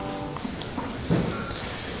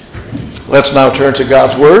Let's now turn to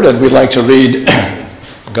God's Word, and we'd like to read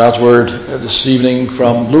God's Word this evening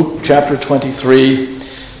from Luke chapter 23,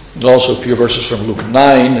 and also a few verses from Luke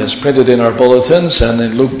 9 as printed in our bulletins. And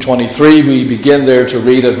in Luke 23, we begin there to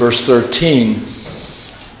read at verse 13.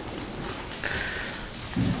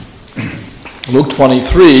 Luke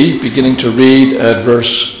 23, beginning to read at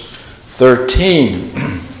verse 13,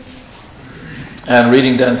 and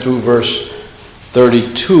reading then through verse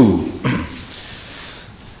 32.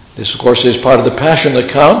 This, of course, is part of the Passion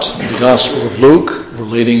account, the Gospel of Luke,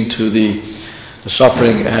 relating to the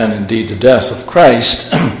suffering and indeed the death of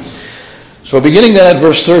Christ. So beginning then at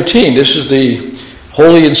verse 13, this is the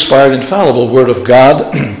holy, inspired, infallible Word of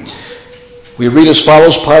God. We read as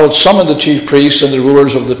follows: Pilate summoned the chief priests and the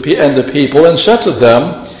rulers of the people and said to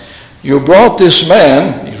them, "You brought this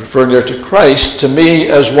man," he's referring there to Christ, "to me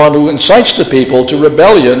as one who incites the people to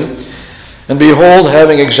rebellion. And behold,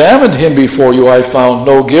 having examined him before you, I found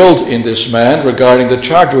no guilt in this man regarding the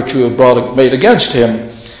charge which you have made against him.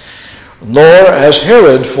 Nor has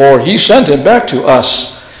Herod, for he sent him back to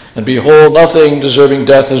us. And behold, nothing deserving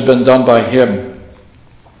death has been done by him.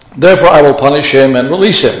 Therefore I will punish him and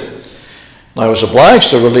release him." And I was obliged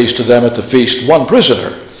to release to them at the feast one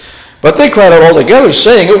prisoner. But they cried out all together,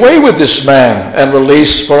 saying, "Away with this man, and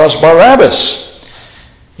release for us Barabbas."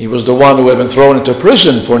 He was the one who had been thrown into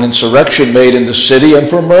prison for an insurrection made in the city and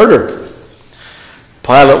for murder.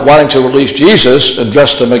 Pilate, wanting to release Jesus,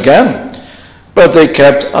 addressed them again. But they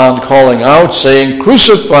kept on calling out, saying,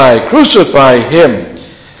 "Crucify, crucify him."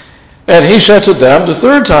 And he said to them the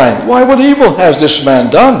third time, "Why, what evil has this man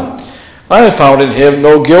done? I have found in him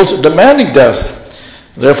no guilt demanding death.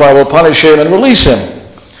 Therefore I will punish him and release him."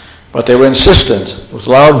 But they were insistent, with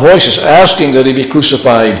loud voices, asking that he be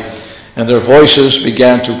crucified. And their voices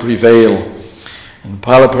began to prevail. And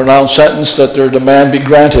Pilate pronounced sentence that their demand be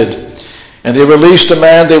granted. And they released the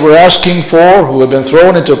man they were asking for, who had been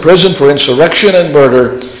thrown into prison for insurrection and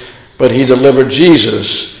murder, but he delivered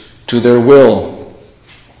Jesus to their will.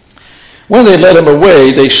 When they led him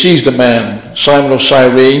away, they seized a man, Simon of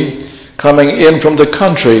Cyrene, coming in from the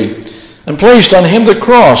country, and placed on him the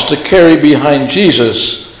cross to carry behind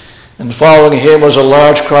Jesus. And following him was a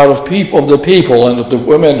large crowd of the people and of the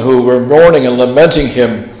women who were mourning and lamenting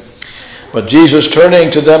him. But Jesus, turning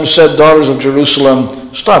to them, said, "Daughters of Jerusalem,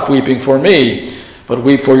 stop weeping for me, but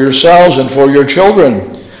weep for yourselves and for your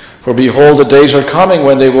children. For behold, the days are coming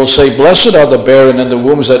when they will say, 'Blessed are the barren and the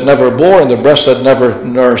wombs that never bore and the breasts that never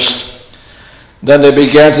nursed.' Then they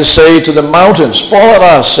began to say to the mountains, 'Fall on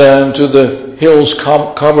us,' and to the hills,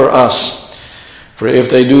 'Cover us.' For if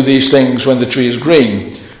they do these things when the tree is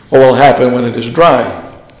green, what will happen when it is dry?"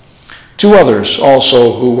 Two others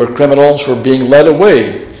also who were criminals were being led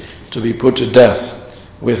away to be put to death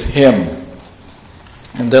with him.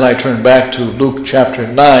 And then I turn back to Luke chapter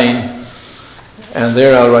 9, and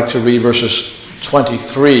there I'd like to read verses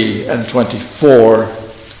 23 and 24.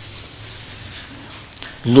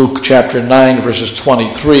 Luke chapter 9, verses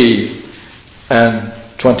 23 and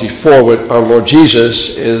 24, where our Lord Jesus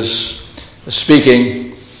is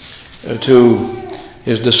speaking to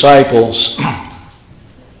his disciples.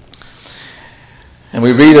 And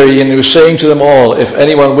we read there, and he was saying to them all, "If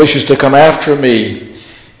anyone wishes to come after me,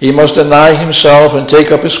 he must deny himself and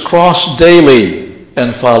take up his cross daily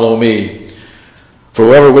and follow me. For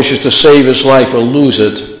whoever wishes to save his life will lose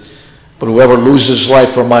it, but whoever loses his life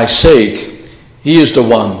for my sake, he is the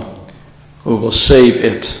one who will save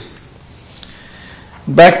it."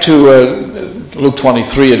 Back to Luke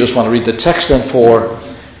 23, I just want to read the text then for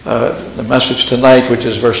the message tonight, which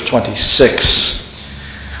is verse 26.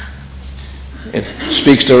 It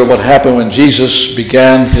speaks to what happened when Jesus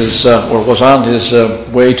began was on his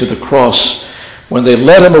way to the cross. When they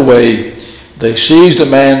led him away, they seized a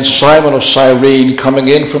man, Simon of Cyrene, coming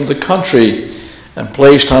in from the country, and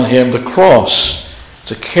placed on him the cross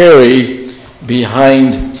to carry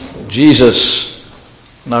behind Jesus.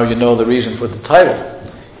 Now you know the reason for the title,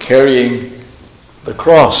 Carrying the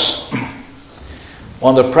Cross.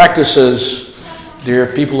 One of the practices, dear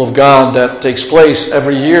people of God, that takes place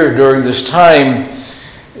every year during this time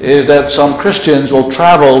is that some Christians will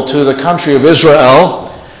travel to the country of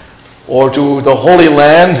Israel, or to the Holy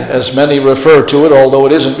Land, as many refer to it, although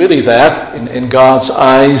it isn't really that in God's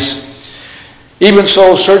eyes. Even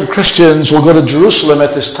so, certain Christians will go to Jerusalem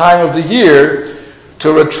at this time of the year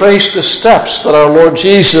to retrace the steps that our Lord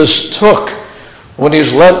Jesus took when he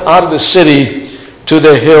was led out of the city to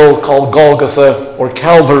the hill called Golgotha or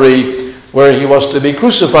Calvary, where he was to be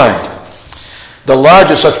crucified. The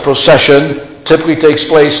largest such procession typically takes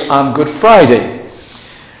place on Good Friday.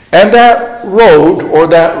 And that road or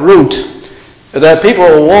that route that people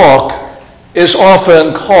will walk is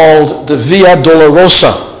often called the Via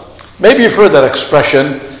Dolorosa. Maybe you've heard that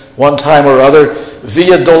expression one time or other.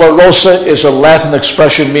 Via Dolorosa is a Latin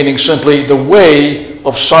expression meaning simply the way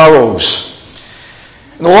of sorrows.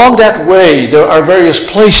 And along that way, there are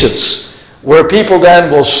various places where people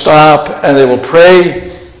then will stop and they will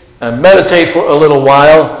pray and meditate for a little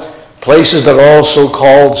while. Places that are also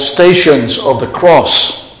called stations of the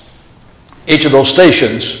cross. Each of those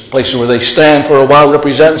stations, places where they stand for a while,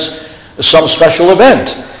 represents some special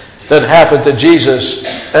event that happened to Jesus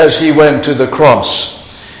as he went to the cross,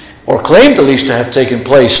 or claimed at least to have taken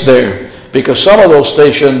place there, because some of those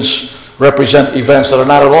stations represent events that are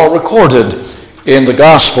not at all recorded in the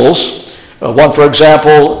Gospels. One, for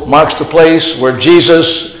example, marks the place where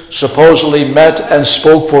Jesus supposedly met and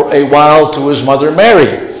spoke for a while to his mother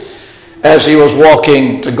Mary as he was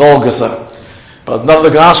walking to Golgotha. But none of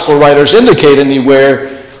the Gospel writers indicate anywhere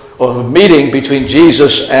of a meeting between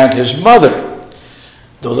Jesus and his mother,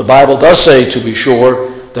 though the Bible does say, to be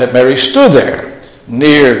sure, that Mary stood there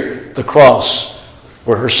near the cross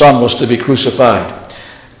where her son was to be crucified.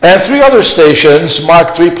 And three other stations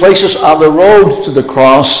mark three places on the road to the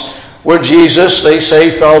cross where Jesus, they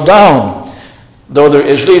say, fell down, though there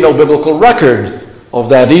is really no biblical record of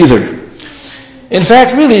that either. In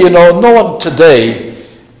fact, really, no one today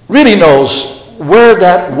really knows where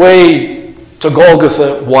that way to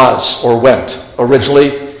Golgotha was or went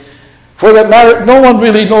originally. For that matter, no one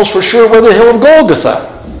really knows for sure where the hill of Golgotha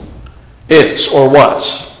is or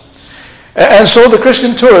was. And so the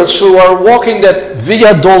Christian tourists who are walking that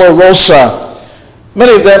Via Dolorosa,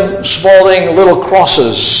 many of them sprawling little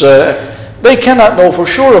crosses, they cannot know for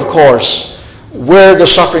sure, of course, where the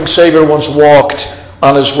suffering Savior once walked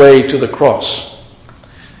on his way to the cross.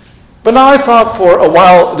 But now I thought for a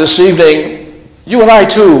while this evening, you and I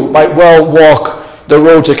too might well walk the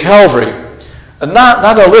road to Calvary. And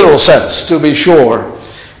not in a literal sense, to be sure,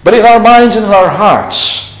 but in our minds and in our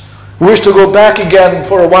hearts. We wish to go back again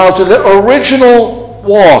for a while to the original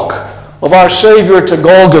walk of our Savior to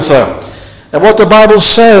Golgotha and what the Bible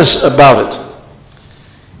says about it.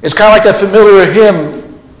 It's kind of like that familiar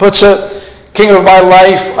hymn puts it, King of my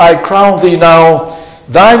life, I crown thee now,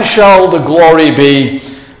 thine shall the glory be,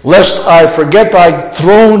 lest I forget thy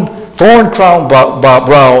thorn-crowned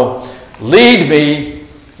brow. Lead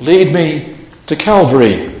me to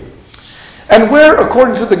Calvary. And where,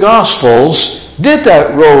 according to the Gospels, did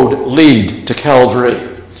that road lead to Calvary?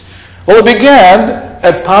 Well, it began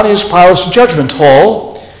at Pontius Pilate's judgment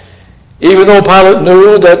hall. Even though Pilate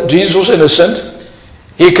knew that Jesus was innocent,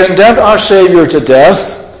 he condemned our Savior to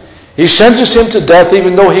death. He sentenced him to death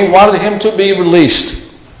even though he wanted him to be released.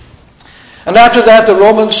 And after that, the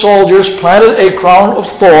Roman soldiers planted a crown of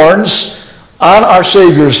thorns on our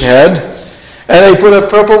Savior's head, and they put a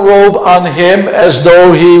purple robe on him as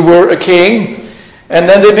though he were a king, and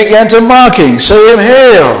then they began to mock him, saying,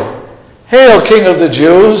 Hail, hail, King of the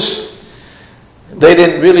Jews. They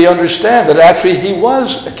didn't really understand that actually he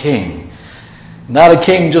was a king. Not a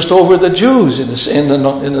king just over the Jews in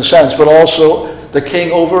the sense, but also the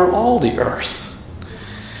king over all the earth.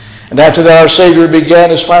 And after that, our Savior began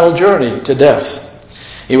his final journey to death.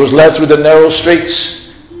 He was led through the narrow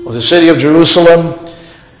streets of the city of Jerusalem,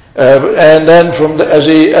 and then as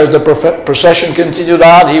the procession continued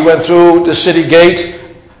on, he went through the city gate.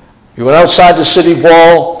 He went outside the city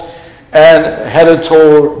wall and headed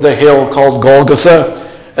toward the hill called Golgotha,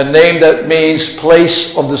 a name that means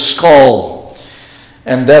place of the skull.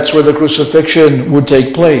 And that's where the crucifixion would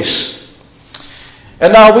take place.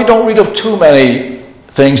 And now we don't read of too many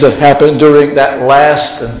things that happened during that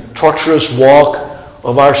last and torturous walk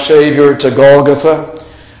of our Savior to Golgotha.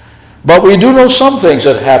 But we do know some things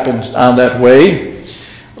that happened on that way.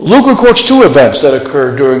 Luke records two events that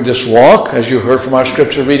occurred during this walk, as you heard from our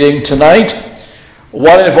scripture reading tonight.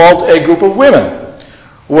 One involved a group of women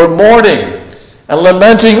who were mourning and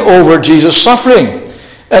lamenting over Jesus' suffering.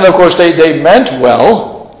 And of course they meant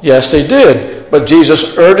well. Yes, they did. But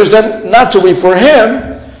Jesus urges them not to weep for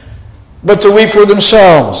him, but to weep for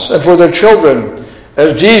themselves and for their children,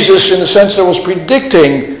 as Jesus, in a sense, was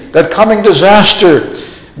predicting that coming disaster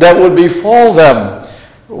that would befall them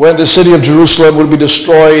when the city of Jerusalem would be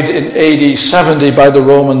destroyed in AD 70 by the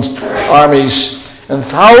Roman armies, and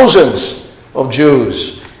thousands of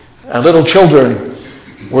Jews and little children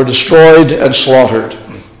were destroyed and slaughtered.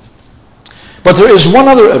 But there is one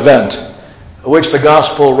other event which the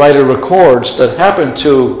gospel writer records that happened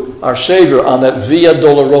to our Savior on that Via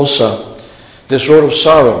Dolorosa, this road of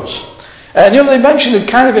sorrows. And they mention it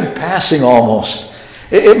kind of in passing almost.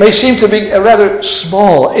 It may seem to be a rather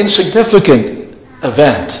small, insignificant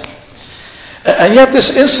event. And yet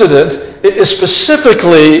this incident is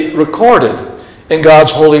specifically recorded in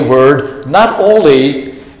God's holy word, not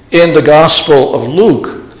only in the Gospel of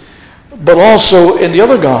Luke, but also in the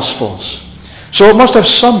other Gospels. So it must have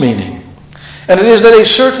some meaning. And it is that a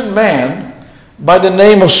certain man by the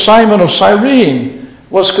name of Simon of Cyrene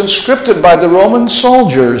was conscripted by the Roman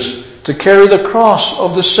soldiers to carry the cross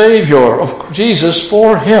of the Savior, of Jesus,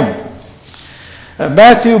 for him.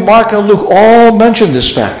 Matthew, Mark, and Luke all mention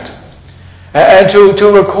this fact. And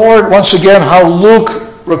to record once again how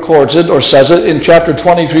Luke records it or says it in chapter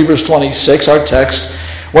 23, verse 26, our text,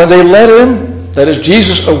 when they led him, that is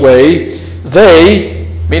Jesus, away, they,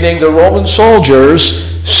 meaning the Roman soldiers,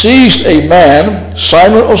 seized a man,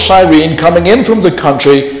 Simon of Cyrene, coming in from the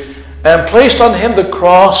country, and placed on him the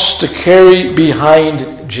cross to carry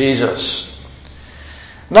behind Jesus.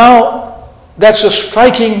 Now, that's a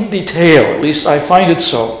striking detail, at least I find it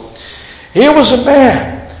so. Here was a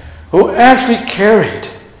man who actually carried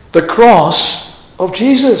the cross of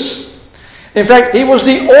Jesus. In fact, he was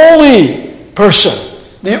the only person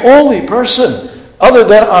other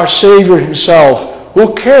than our Savior himself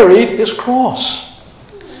who carried his cross.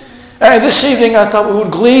 And this evening I thought we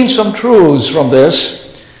would glean some truths from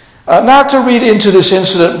this, not to read into this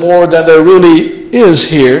incident more than there really is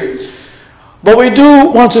here, but we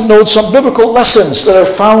do want to note some biblical lessons that are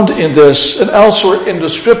found in this and elsewhere in the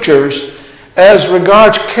Scriptures as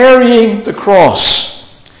regards carrying the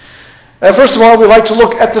cross. And first of all, we like to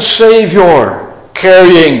look at the Savior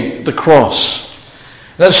carrying the cross.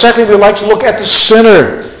 And then secondly, we like to look at the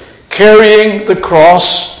sinner carrying the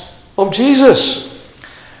cross of Jesus.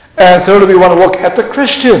 And thirdly, we want to look at the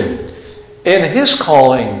Christian in his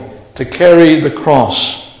calling to carry the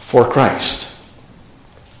cross for Christ.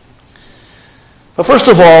 But first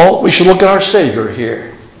of all, we should look at our Savior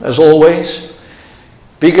here, as always,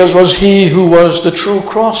 because it was he who was the true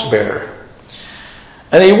cross bearer.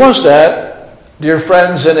 And he was that, dear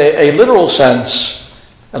friends, in a literal sense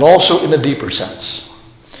and also in a deeper sense.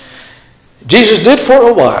 Jesus did for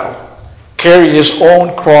a while carry his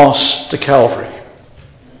own cross to Calvary.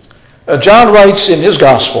 John writes in his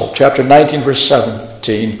Gospel, chapter 19, verse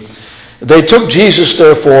 17, they took Jesus,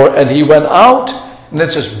 therefore, and he went out, and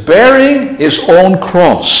it says, bearing his own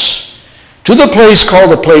cross, to the place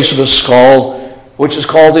called the place of the skull, which is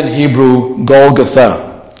called in Hebrew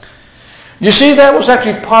Golgotha. You see, that was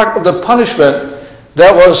actually part of the punishment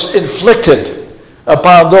that was inflicted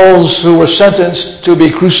upon those who were sentenced to be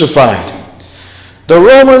crucified. The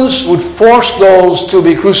Romans would force those to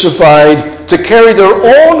be crucified to carry their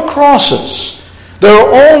own crosses, their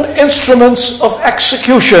own instruments of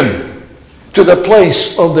execution, to the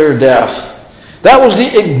place of their death. That was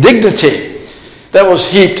the indignity that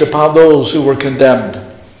was heaped upon those who were condemned.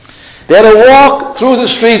 They had to walk through the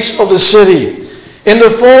streets of the city in the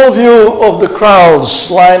full view of the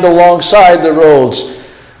crowds lined alongside the roads,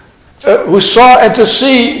 who saw and to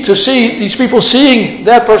see these people seeing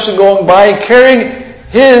that person going by and carrying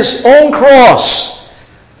his own cross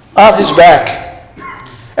on his back.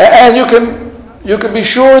 And you can be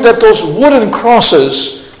sure that those wooden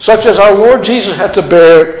crosses, such as our Lord Jesus had to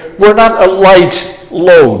bear, were not a light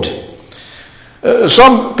load.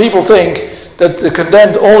 Some people think that the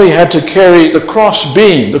condemned only had to carry the cross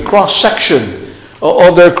beam, the cross section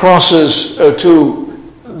of their crosses to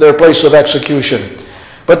their place of execution.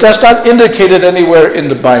 But that's not indicated anywhere in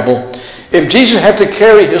the Bible. If Jesus had to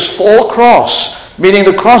carry his full cross, meaning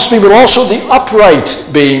the cross beam but also the upright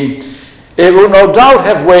beam, it would no doubt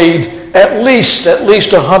have weighed at least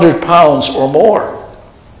 100 pounds or more.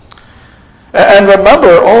 And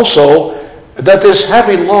remember also that this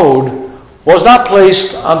heavy load was not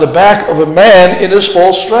placed on the back of a man in his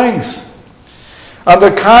full strength. On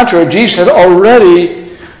the contrary, Jesus had already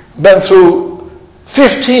been through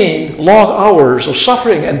 15 long hours of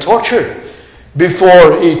suffering and torture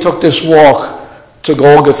before he took this walk to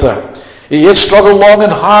Golgotha. He had struggled long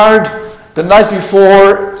and hard the night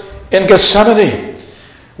before in Gethsemane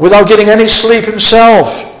without getting any sleep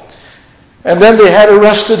himself. And then they had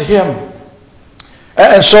arrested him.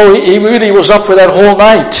 And so he really was up for that whole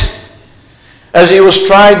night. As he was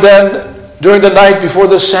tried then during the night before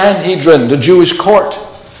the Sanhedrin, the Jewish court.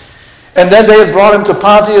 And then they had brought him to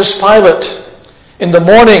Pontius Pilate in the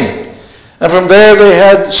morning. And from there they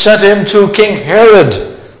had sent him to King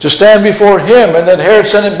Herod to stand before him. And then Herod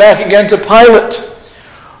sent him back again to Pilate,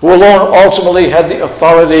 who alone ultimately had the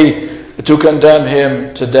authority to condemn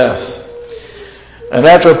him to death. And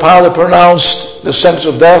after Pilate pronounced the sentence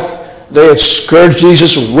of death, they had scourged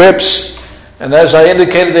Jesus with whips. And as I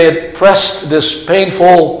indicated, they had pressed this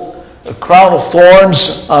painful crown of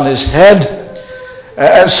thorns on his head.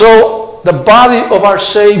 And so the body of our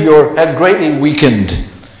Savior had greatly weakened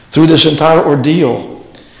through this entire ordeal.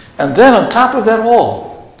 And then on top of that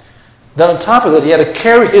all, he had to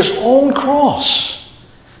carry his own cross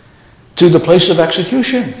to the place of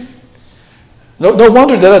execution. No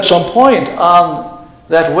wonder that at some point on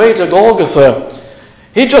that way to Golgotha,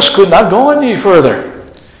 he just could not go any further.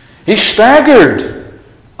 He staggered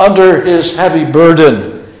under his heavy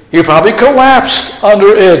burden. He probably collapsed under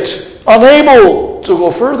it, unable to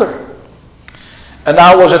go further. And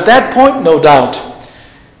now it was at that point, no doubt,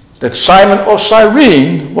 that Simon of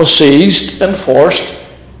Cyrene was seized and forced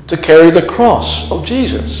to carry the cross of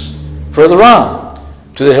Jesus further on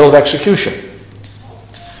to the hill of execution.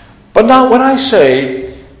 But now when I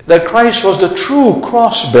say that Christ was the true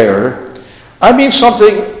cross bearer, I mean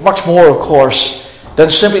something much more, of course,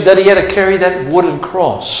 than simply that he had to carry that wooden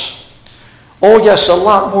cross. Oh yes, a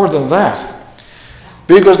lot more than that.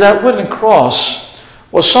 Because that wooden cross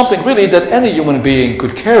was something really that any human being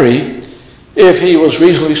could carry if he was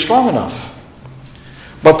reasonably strong enough.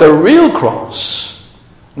 But the real cross,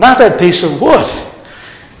 not that piece of wood,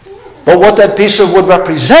 but what that piece of wood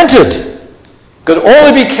represented, could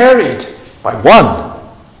only be carried by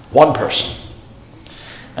one person.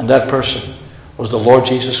 And that person was the Lord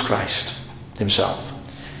Jesus Christ himself.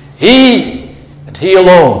 He, and he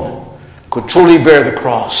alone, could truly bear the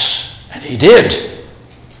cross. And he did,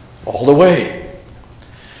 all the way.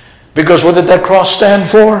 Because what did that cross stand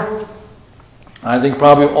for? I think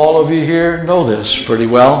probably all of you here know this pretty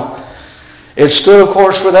well. It stood, of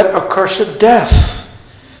course, for that accursed death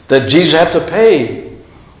that Jesus had to pay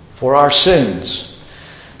for our sins.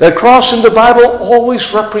 That cross in the Bible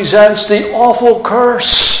always represents the awful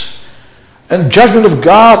curse and judgment of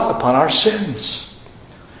God upon our sins.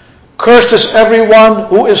 Cursed is everyone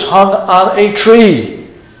who is hung on a tree,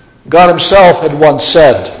 God himself had once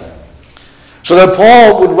said. So that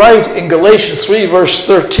Paul would write in Galatians 3 verse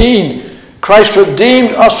 13, Christ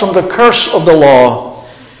redeemed us from the curse of the law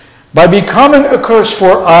by becoming a curse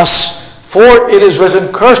for us, for it is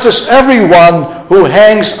written, cursed is everyone who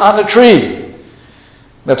hangs on a tree.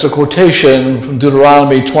 That's a quotation from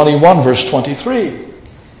Deuteronomy 21 verse 23.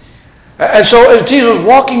 And so as Jesus was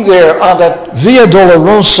walking there on that Via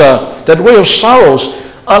Dolorosa, that way of sorrows,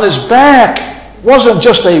 on his back wasn't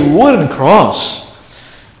just a wooden cross,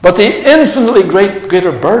 but the infinitely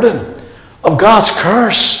greater burden of God's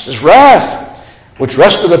curse, his wrath, which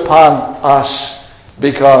rested upon us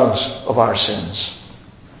because of our sins.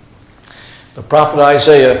 The prophet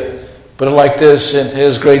Isaiah put it like this in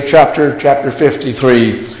his great chapter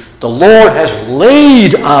 53. The Lord has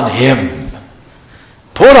laid on him,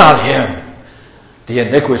 put on him, the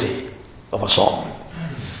iniquity of us all.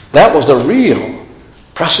 That was the real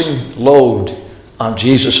pressing load on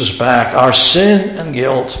Jesus' back, our sin and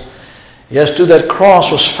guilt. Yes, to that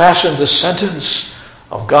cross was fastened the sentence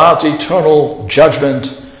of God's eternal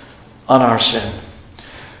judgment on our sin.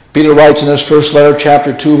 Peter writes in his first letter,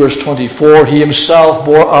 chapter 2, verse 24, he himself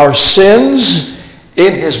bore our sins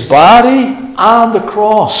in his body on the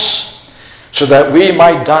cross, so that we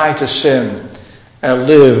might die to sin and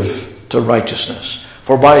live to righteousness.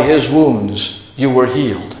 For by his wounds you were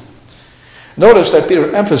healed. Notice that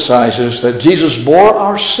Peter emphasizes that Jesus bore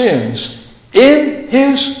our sins in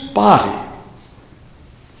his body.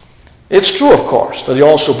 It's true, of course, that he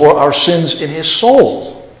also bore our sins in his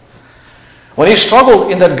soul. When he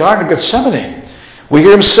struggled in that Garden of Gethsemane, we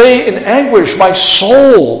hear him say in anguish, my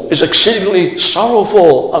soul is exceedingly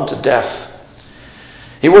sorrowful unto death.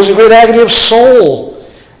 He was in great agony of soul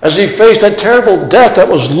as he faced that terrible death that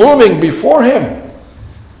was looming before him.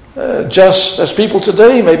 Just as people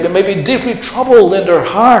today may be deeply troubled in their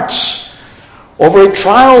hearts over a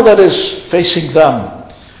trial that is facing them.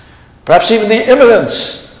 Perhaps even the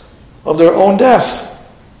imminence of their own death.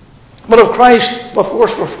 But of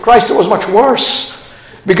course, for Christ it was much worse,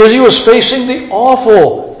 because he was facing the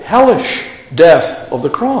awful, hellish death of the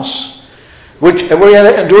cross, where he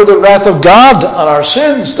had to endure the wrath of God on our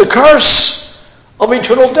sins, the curse of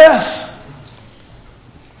eternal death.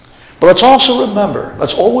 But let's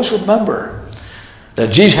always remember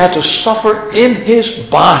that Jesus had to suffer in his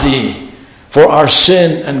body for our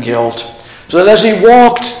sin and guilt, so that as he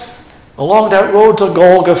walked along that road to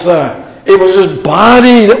Golgotha, it was his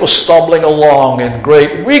body that was stumbling along in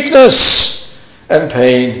great weakness and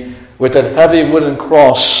pain, with that heavy wooden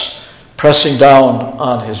cross pressing down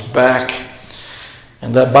on his back.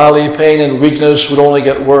 And that bodily pain and weakness would only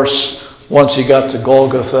get worse once he got to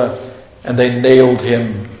Golgotha and they nailed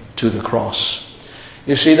him to the cross.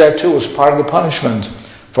 You see, that too was part of the punishment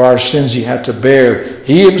for our sins he had to bear.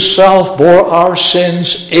 He himself bore our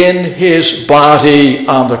sins in his body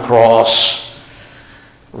on the cross,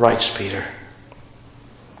 writes Peter.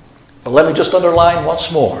 But let me just underline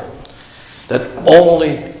once more that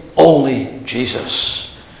only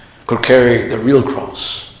Jesus could carry the real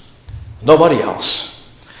cross. Nobody else.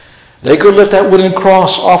 They could lift that wooden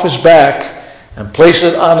cross off his back and place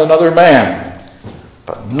it on another man,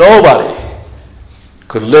 but nobody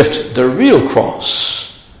could lift the real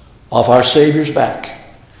cross off our Savior's back.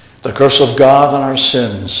 The curse of God on our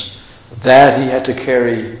sins, that he had to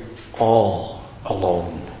carry all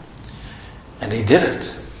alone. And he did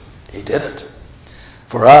it. He did it.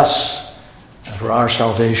 For us and for our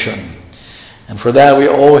salvation. And for that we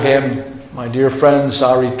owe him, my dear friends,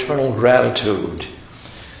 our eternal gratitude.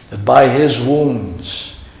 That by his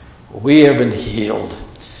wounds we have been healed.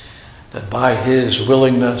 That by his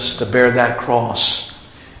willingness to bear that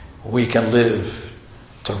cross we can live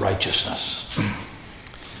to righteousness.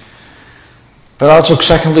 But I took,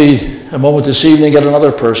 secondly, a moment this evening at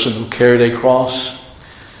another person who carried a cross,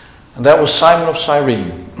 and that was Simon of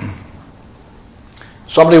Cyrene.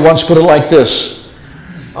 Somebody once put it like this: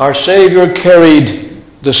 our Savior carried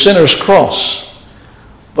the sinner's cross,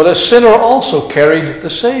 but a sinner also carried the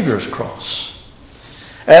Savior's cross.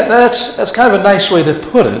 And that's kind of a nice way to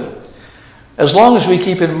put it, as long as we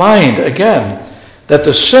keep in mind, again, that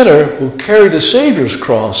the sinner who carried the Savior's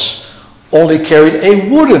cross only carried a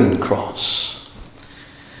wooden cross.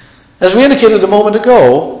 As we indicated a moment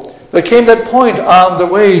ago, there came that point on the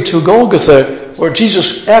way to Golgotha where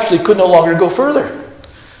Jesus absolutely could no longer go further,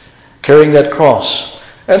 carrying that cross.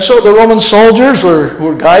 And so the Roman soldiers who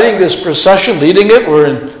were guiding this procession, leading it, were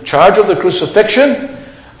in charge of the crucifixion.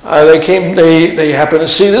 They happened to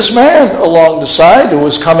see this man along the side who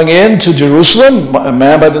was coming into Jerusalem, a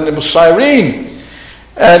man by the name of Cyrene.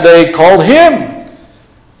 And they called him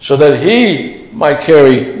so that he might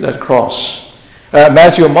carry that cross.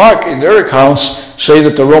 Matthew and Mark, in their accounts, say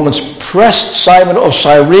that the Romans pressed Simon of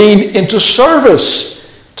Cyrene into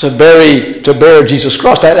service to bear Jesus'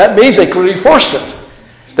 cross. That means they could have forced it.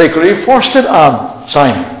 They could have forced it on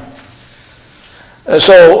Simon.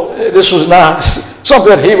 So this was not something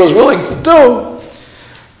that he was willing to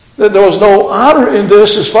do. There was no honor in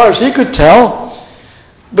this as far as he could tell.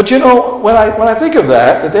 But you know, when I think of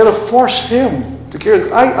that they'd have forced him to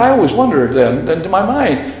carry, I always wondered then in my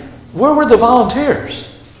mind, where were the volunteers?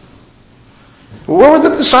 Where were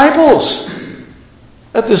the disciples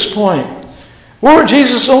at this point? Where were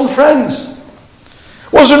Jesus' own friends?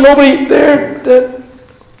 Was there nobody there that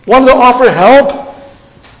wanted to offer help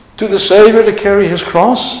to the Savior to carry his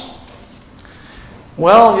cross?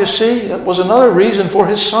 Well, you see, that was another reason for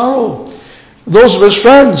his sorrow. Those of his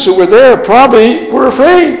friends who were there probably were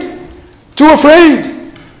too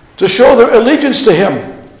afraid to show their allegiance to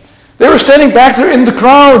him. They were standing back there in the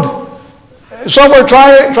crowd. Some were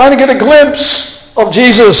trying to get a glimpse of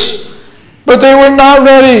Jesus, but they were not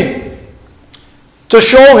ready to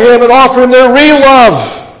show him and offer him their real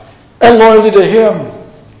love and loyalty to him,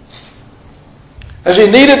 as he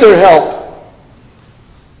needed their help.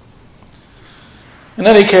 In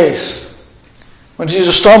any case, when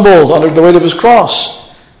Jesus stumbled under the weight of his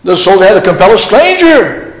cross, the soldier had to compel a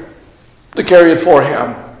stranger to carry it for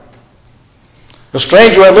him. The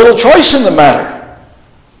stranger had little choice in the matter.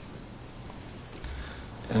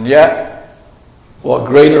 And yet, what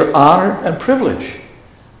greater honor and privilege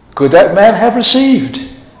could that man have received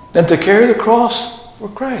than to carry the cross for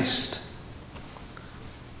Christ?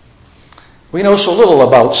 We know so little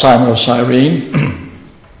about Simon of Cyrene.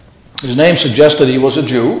 His name suggested he was a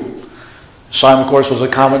Jew. Simon, of course, was a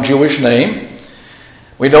common Jewish name.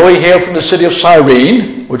 We know he hailed from the city of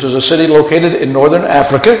Cyrene, which is a city located in northern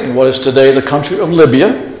Africa, in what is today the country of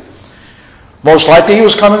Libya. Most likely he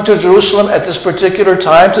was coming to Jerusalem at this particular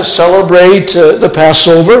time to celebrate the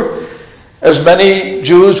Passover, as many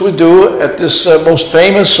Jews would do at this most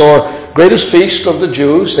famous or greatest feast of the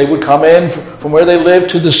Jews. They would come in from where they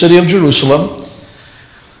lived to the city of Jerusalem.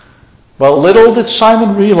 But little did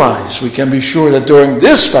Simon realize, we can be sure, that during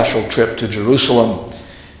this special trip to Jerusalem,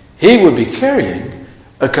 he would be carrying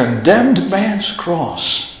a condemned man's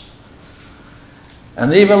cross.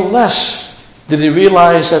 And even less did he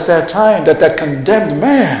realize at that time that that condemned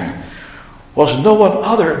man was no one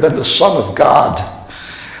other than the Son of God,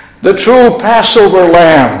 the true Passover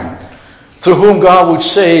lamb, through whom God would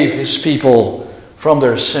save his people from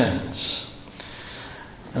their sins.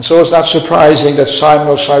 And so it's not surprising that Simon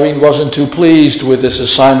of Cyrene wasn't too pleased with this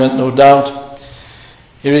assignment, no doubt.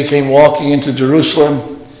 Here he came walking into Jerusalem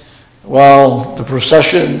while the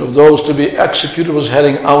procession of those to be executed was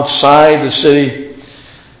heading outside the city.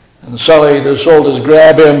 And suddenly the soldiers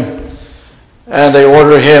grab him and they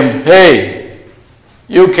order him, "Hey,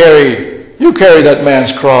 you carry that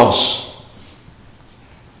man's cross."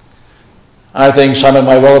 I think Simon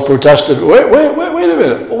might well have protested, wait a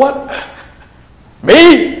minute, what?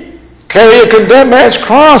 Me? Carry a condemned man's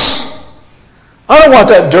cross? I don't want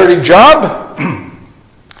that dirty job.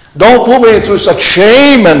 Don't put me through such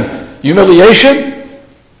shame and humiliation.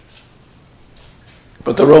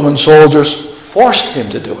 But the Roman soldiers forced him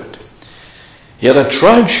to do it. He had to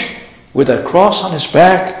trudge with that cross on his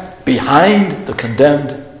back behind the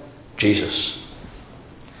condemned Jesus.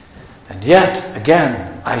 And yet,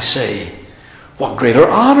 again, I say, what greater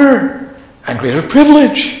honor and greater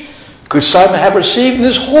privilege could Simon have received in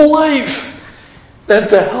his whole life than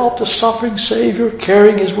to help the suffering Savior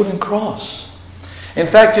carrying his wooden cross? In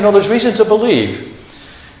fact, there's reason to believe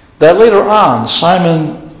that later on,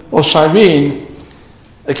 Simon of Cyrene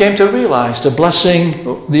came to realize the blessing,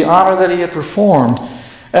 the honor that he had performed,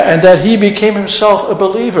 and that he became himself a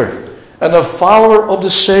believer and a follower of the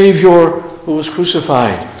Savior who was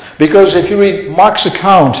crucified. Because if you read Mark's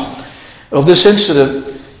account of this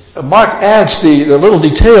incident, Mark adds the little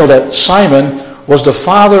detail that Simon was the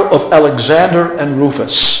father of Alexander and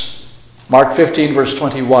Rufus. Mark 15, verse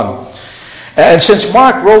 21. And since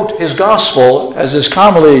Mark wrote his gospel, as is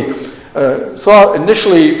commonly thought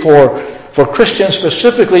initially for Christians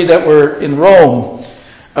specifically that were in Rome,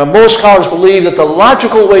 most scholars believe that the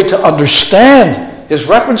logical way to understand his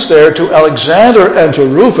reference there to Alexander and to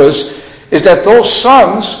Rufus is that those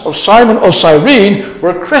sons of Simon of Cyrene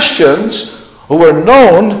were Christians who were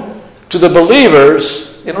known to the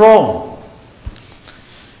believers in Rome.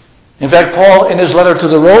 In fact, Paul, in his letter to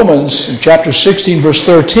the Romans, in chapter 16, verse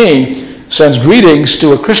 13, sends greetings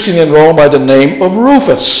to a Christian in Rome by the name of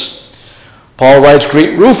Rufus. Paul writes,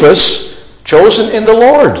 "Greet Rufus, chosen in the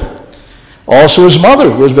Lord. Also his mother,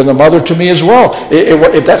 who has been a mother to me as well."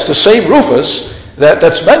 If that's the same Rufus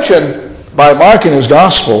that's mentioned by Mark in his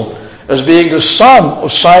gospel as being the son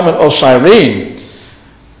of Simon of Cyrene,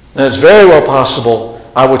 then it's very well possible,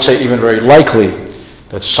 I would say even very likely,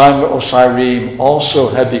 that Simon of Cyrene also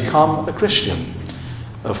had become a Christian,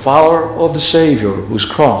 a follower of the Savior whose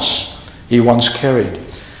cross he once carried.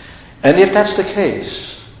 And if that's the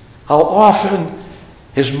case, how often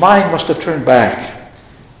his mind must have turned back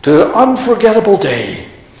to the unforgettable day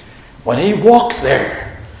when he walked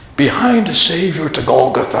there behind the Savior to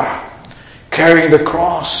Golgotha, carrying the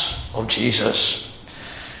cross of Jesus.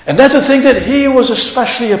 And then to think that he was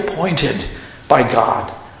especially appointed by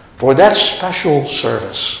God for that special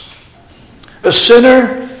service. A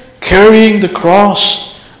sinner carrying the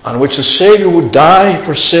cross on which the Savior would die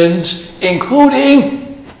for sins,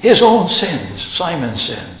 including his own sins, Simon's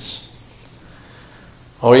sins.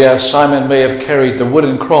 Oh yes, Simon may have carried the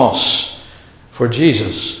wooden cross for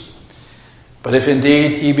Jesus, but if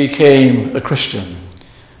indeed he became a Christian,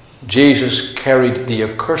 Jesus carried the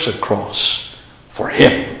accursed cross for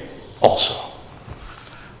him also.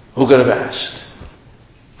 Who could have asked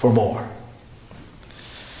for more?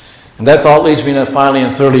 And that thought leads me finally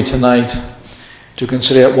and thirdly tonight to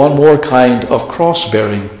consider yet one more kind of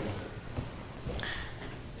cross-bearing.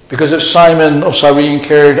 Because if Simon of Cyrene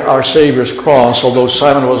carried our Savior's cross, although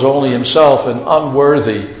Simon was only himself an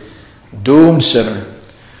unworthy, doomed sinner,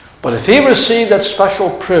 but if he received that special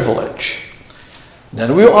privilege,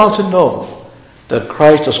 then we ought to know that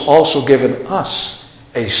Christ has also given us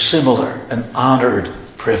a similar and honored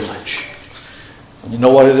privilege. And you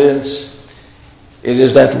know what it is? It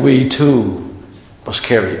is that we too must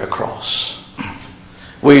carry a cross.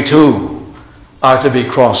 We too are to be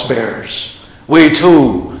cross bearers. We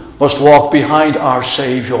too must walk behind our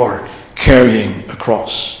Savior carrying a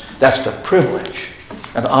cross. That's the privilege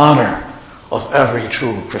and honor of every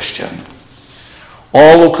true Christian.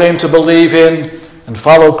 All who claim to believe in and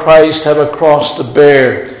follow Christ have a cross to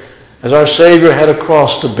bear, as our Savior had a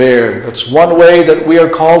cross to bear. That's one way that we are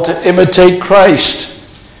called to imitate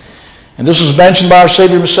Christ. And this was mentioned by our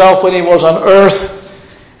Savior himself when he was on earth,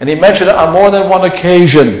 and he mentioned it on more than one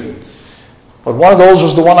occasion. But one of those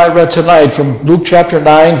was the one I read tonight from Luke chapter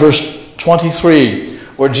 9, verse 23,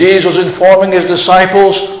 where Jesus was informing his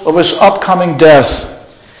disciples of his upcoming death.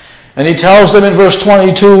 And he tells them in verse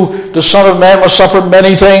 22, the Son of Man must suffer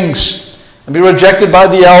many things, and be rejected by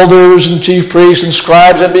the elders and chief priests and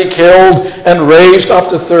scribes, and be killed and raised up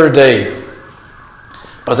the third day.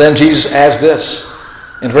 But then Jesus adds this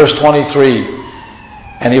in verse 23,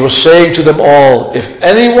 and he was saying to them all, if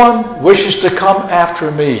anyone wishes to come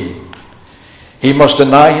after me, he must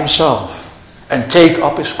deny himself and take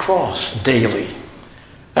up his cross daily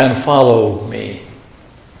and follow me.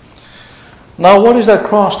 Now, what is that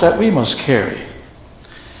cross that we must carry?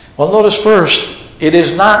 Well, notice first, it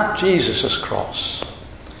is not Jesus' cross.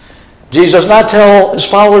 Jesus does not tell his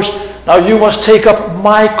followers, now you must take up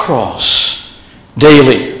my cross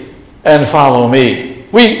daily and follow me.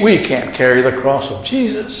 We can't carry the cross of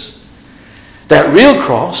Jesus. That real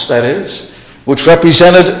cross, that is, which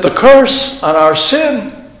represented the curse on our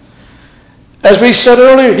sin. As we said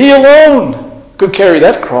earlier, he alone could carry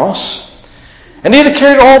that cross. And he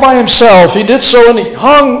carried it all by himself. He did so, and he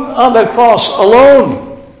hung on that cross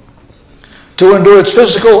alone to endure its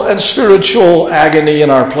physical and spiritual agony in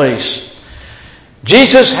our place.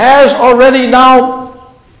 Jesus has already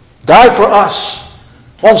now died for us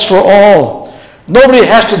once for all. Nobody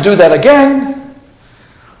has to do that again.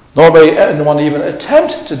 Nobody won't even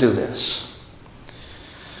attempt to do this.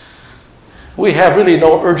 We have really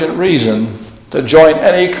no urgent reason to join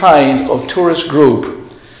any kind of tourist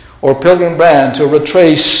group or pilgrim band to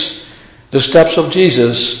retrace the steps of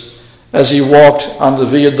Jesus as he walked on the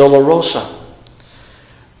Via Dolorosa.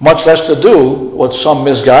 Much less to do what some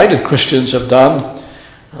misguided Christians have done,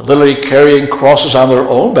 literally carrying crosses on their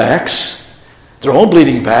own backs, their own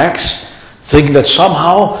bleeding backs, thinking that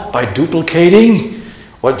somehow by duplicating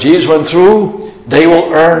what Jesus went through, they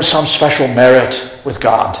will earn some special merit with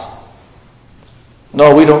God.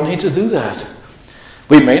 No, we don't need to do that.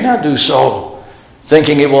 We may not do so,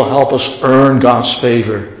 thinking it will help us earn God's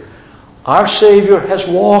favor. Our Savior has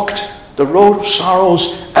walked the road of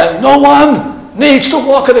sorrows, and no one needs to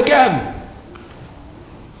walk it again.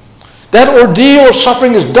 That ordeal of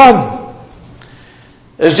suffering is done.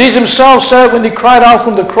 As Jesus himself said when he cried out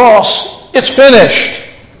from the cross, it's finished.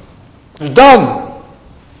 It's done.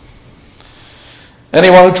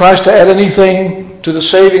 Anyone who tries to add anything to the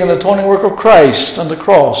saving and atoning work of Christ on the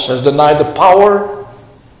cross has denied the power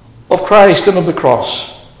of Christ and of the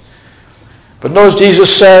cross. But notice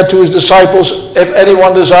Jesus said to his disciples, if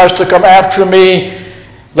anyone desires to come after me,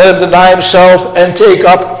 let him deny himself and take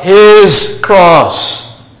up his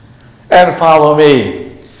cross and follow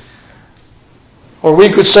me. Or we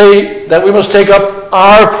could say that we must take up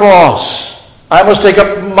our cross. I must take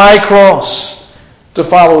up my cross to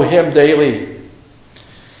follow him daily.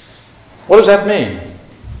 What does that mean?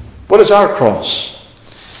 What is our cross?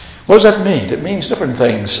 What does that mean? It means different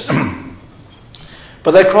things.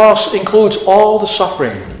 But that cross includes all the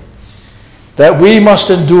suffering that we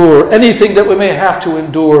must endure, anything that we may have to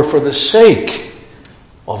endure for the sake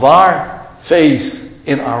of our faith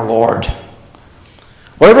in our Lord.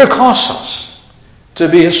 Whatever it costs us to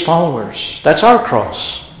be his followers, that's our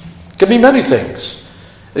cross. It can be many things.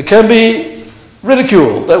 It can be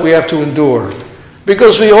ridicule that we have to endure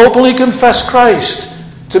because we openly confess Christ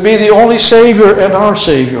to be the only Savior and our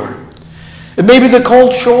Savior. It may be the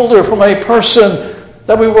cold shoulder from a person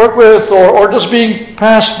that we work with or just being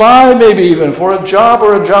passed by, maybe even for a job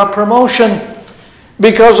or a job promotion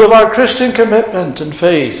because of our Christian commitment and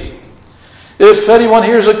faith. If anyone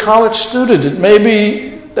here is a college student, it may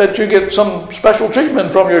be that you get some special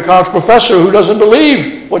treatment from your college professor who doesn't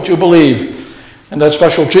believe what you believe. And that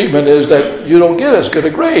special treatment is that you don't get as good a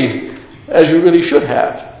grade as you really should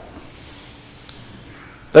have.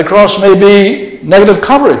 That cross may be negative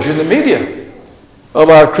coverage in the media of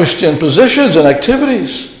our Christian positions and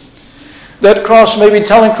activities. That cross may be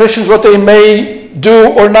telling Christians what they may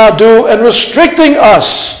do or not do and restricting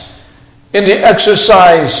us in the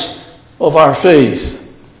exercise of our faith.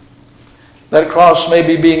 That cross may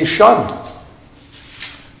be being shunned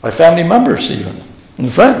by family members even,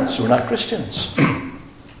 and friends who are not Christians in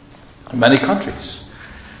many countries.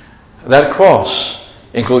 That cross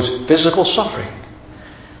includes physical suffering,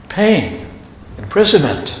 pain,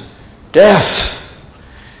 imprisonment, death,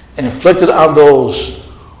 inflicted on those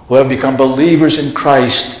who have become believers in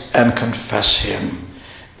Christ and confess him.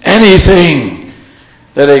 Anything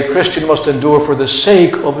that a Christian must endure for the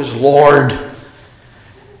sake of his Lord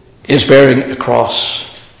is bearing a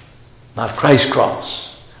cross. Not Christ's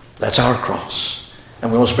cross. That's our cross.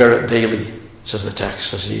 And we must bear it daily, says the text,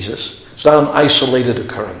 says Jesus. It's not an isolated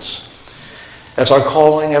occurrence. That's our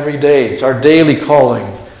calling every day. It's our daily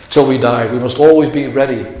calling till we die. We must always be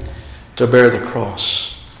ready to bear the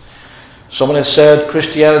cross. Someone has said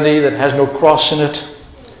Christianity that has no cross in it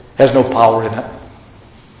has no power in it.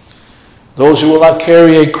 Those who will not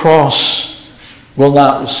carry a cross will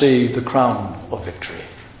not receive the crown of victory.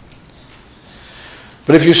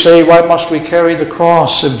 But if you say, why must we carry the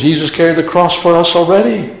cross if Jesus carried the cross for us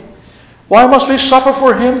already? Why must we suffer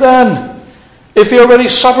for him then if he already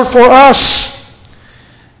suffered for us?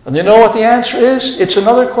 And you know what the answer is? It's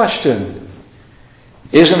another question.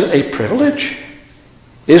 Isn't it a privilege?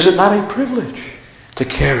 Is it not a privilege to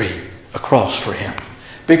carry a cross for him?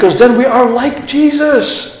 Because then we are like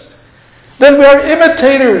Jesus. Then we are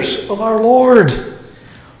imitators of our Lord.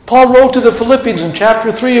 Paul wrote to the Philippians in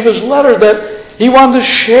chapter 3 of his letter that he wanted to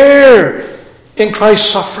share in Christ's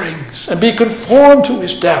sufferings and be conformed to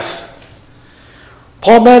his death.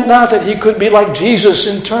 Paul meant not that he could be like Jesus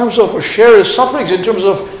in terms of, or share his sufferings in terms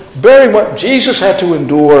of bearing what Jesus had to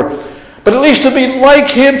endure, but at least to be like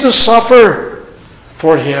him, to suffer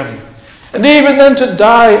for him. And even then to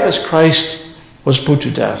die as Christ was put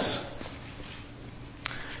to death.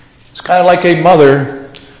 It's kind of like a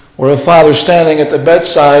mother or a father standing at the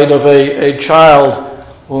bedside of a child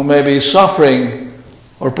who may be suffering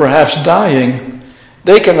or perhaps dying.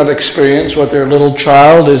 They cannot experience what their little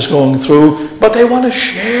child is going through, but they want to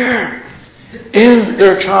share in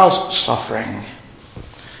their child's suffering.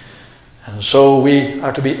 And so we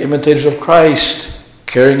are to be imitators of Christ,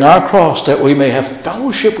 carrying our cross that we may have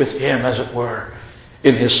fellowship with him, as it were,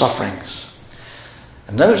 in his sufferings.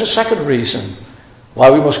 And then there's a second reason why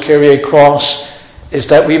we must carry a cross, is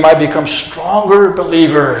that we might become stronger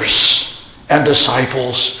believers and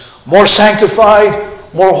disciples, more sanctified,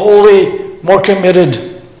 more holy, more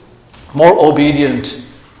committed, more obedient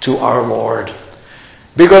to our Lord.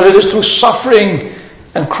 Because it is through suffering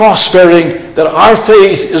and cross-bearing that our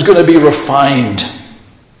faith is going to be refined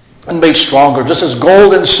and made stronger, just as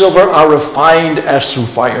gold and silver are refined as through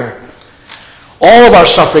fire. All of our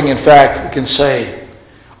suffering, in fact, we can say,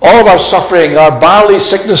 all of our suffering, our bodily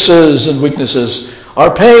sicknesses and weaknesses,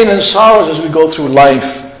 our pain and sorrows as we go through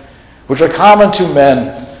life, which are common to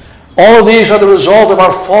men, all of these are the result of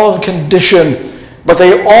our fallen condition, but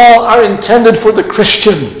they all are intended for the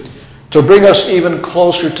Christian to bring us even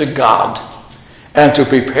closer to God and to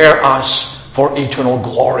prepare us for eternal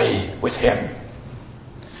glory with him.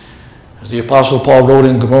 As the Apostle Paul wrote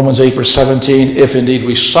in Romans 8, verse 17, if indeed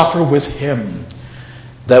we suffer with him,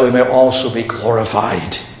 that we may also be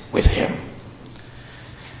glorified with him.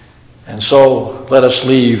 And so let us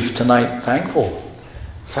leave tonight thankful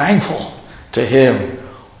to him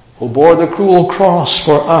who bore the cruel cross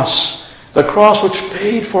for us, the cross which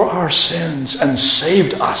paid for our sins and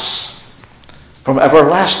saved us from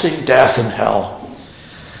everlasting death and hell.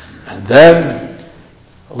 And then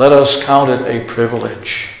let us count it a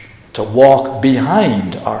privilege to walk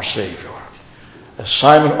behind our Savior, as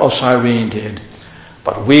Simon of Cyrene did,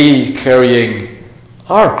 but we carrying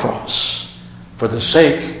our cross for the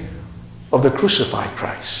sake of the crucified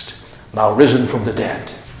Christ, now risen from the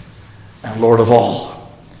dead and Lord of all.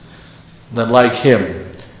 Then like him,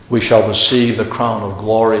 we shall receive the crown of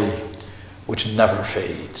glory which never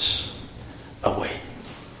fades away.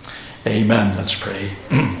 Amen. Let's pray.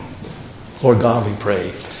 Lord God, we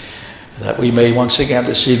pray that we may once again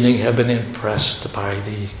this evening have been impressed by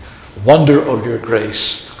the wonder of your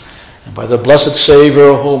grace and by the blessed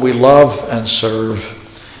Savior whom we love and serve,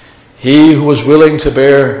 he who was willing to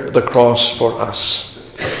bear the cross for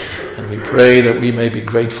us. And we pray that we may be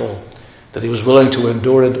grateful that he was willing to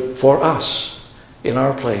endure it for us in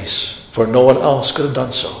our place, for no one else could have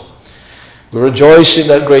done so. We rejoice in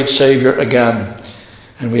that great Savior again,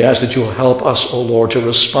 and we ask that you will help us, O Lord, to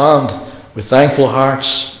respond with thankful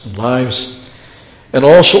hearts and lives, and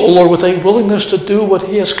also, O Lord, with a willingness to do what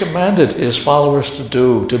he has commanded his followers to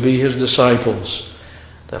do, to be his disciples,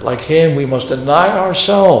 that like him we must deny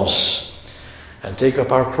ourselves and take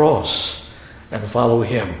up our cross and follow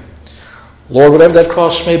him. Lord, whatever that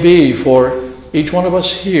cross may be for each one of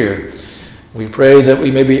us here, we pray that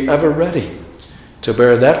we may be ever ready to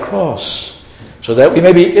bear that cross, so that we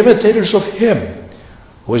may be imitators of him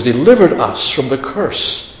who has delivered us from the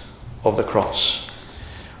curse of the cross.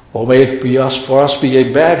 Oh, may it be for us be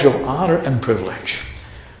a badge of honor and privilege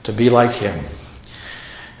to be like him.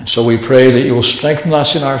 And so we pray that you will strengthen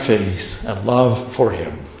us in our faith and love for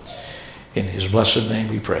him. In his blessed name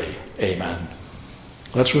we pray. Amen.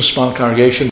 Let's respond, congregation.